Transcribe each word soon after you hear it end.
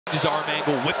His arm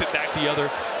angle, whip it back the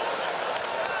other.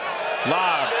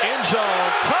 Lob, end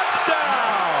zone,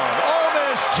 touchdown! Ole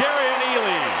Miss, Jerrion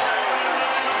Ealy.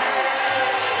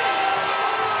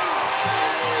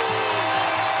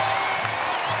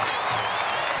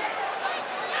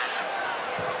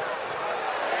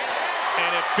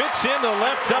 And it fits in the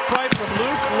left upright from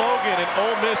Luke Logan, and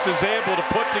Ole Miss is able to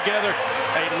put together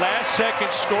a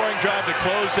last-second scoring drive to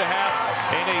close the half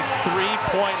in a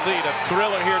 3-point lead. A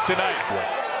thriller here tonight.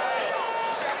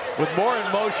 With more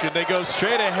in motion, they go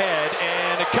straight ahead,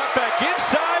 and a cutback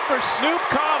inside for Snoop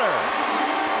Conner.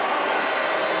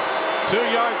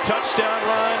 2-yard touchdown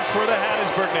run for the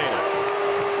Hattiesburg native.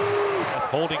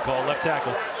 Holding call, left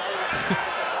tackle.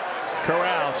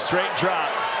 Corral, straight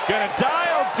drop. Gonna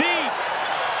dial deep.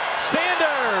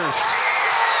 Sanders.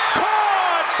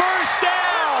 Caught, first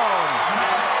down.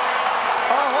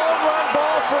 A home run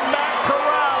ball from Matt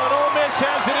Corral, and Ole Miss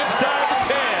has it inside the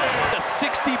 10. A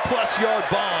 60-plus yard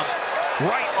bomb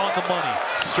right on the money.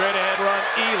 Straight ahead run,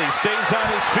 Ealy stays on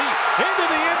his feet, into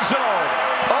the end zone.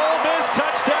 Ole Miss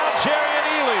touchdown, Jerrion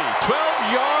Ealy.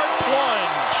 12-yard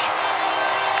plunge.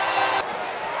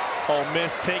 Ole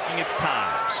Miss taking its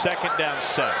time. 2nd down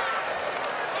 7.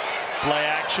 Play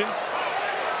action.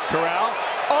 Corral.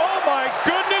 Oh my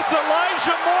goodness,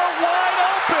 Elijah Moore wide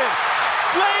open.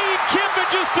 Lane Kiffin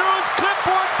just threw his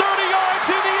clipboard 30 yards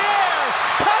in the air.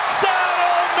 Touchdown,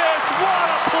 Ole Miss. What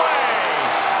a play.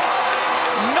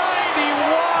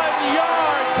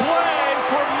 91-yard play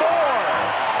for Moore.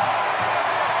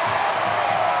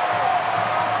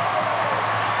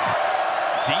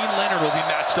 Dean Leonard will be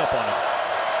matched up on him.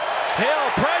 Hill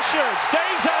pressured,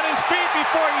 stays on his feet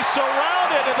before he's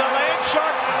surrounded, and the Land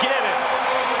Sharks get it.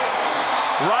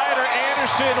 Ryder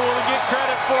Anderson will get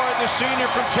credit for it, the senior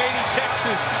from Katy,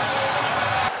 Texas.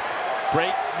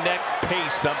 Breakneck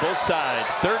pace on both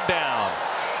sides. 3rd down.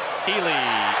 Ealy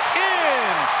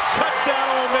in. Touchdown,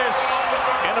 Ole Miss.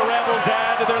 And the Rebels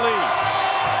add to their lead.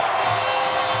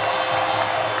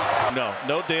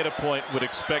 No data point would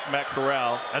expect Matt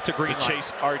Corral That's a green to light.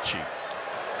 chase Archie.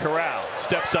 Corral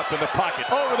steps up in the pocket,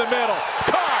 over the middle,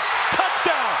 caught,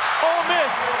 touchdown, Ole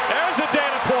Miss. There's a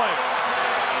data point.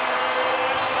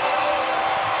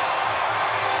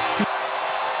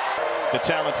 The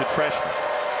talented freshman.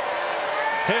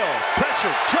 Hill,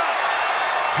 pressure, drop.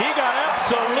 He got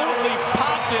absolutely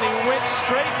popped, and he went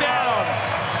straight down.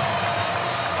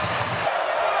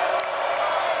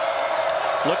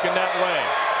 Looking that way.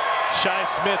 Shi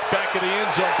Smith back of the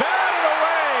end zone, batted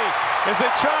away as they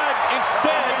tried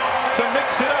instead to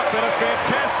mix it up, and a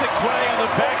fantastic play on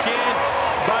the back end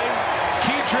by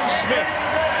Keidron Smith.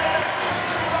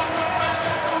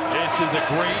 This is a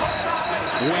great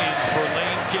win for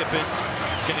Lane Kiffin.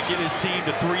 He's going to get his team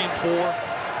to 3-4.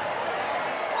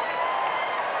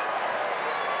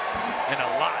 And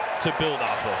a lot to build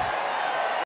off of.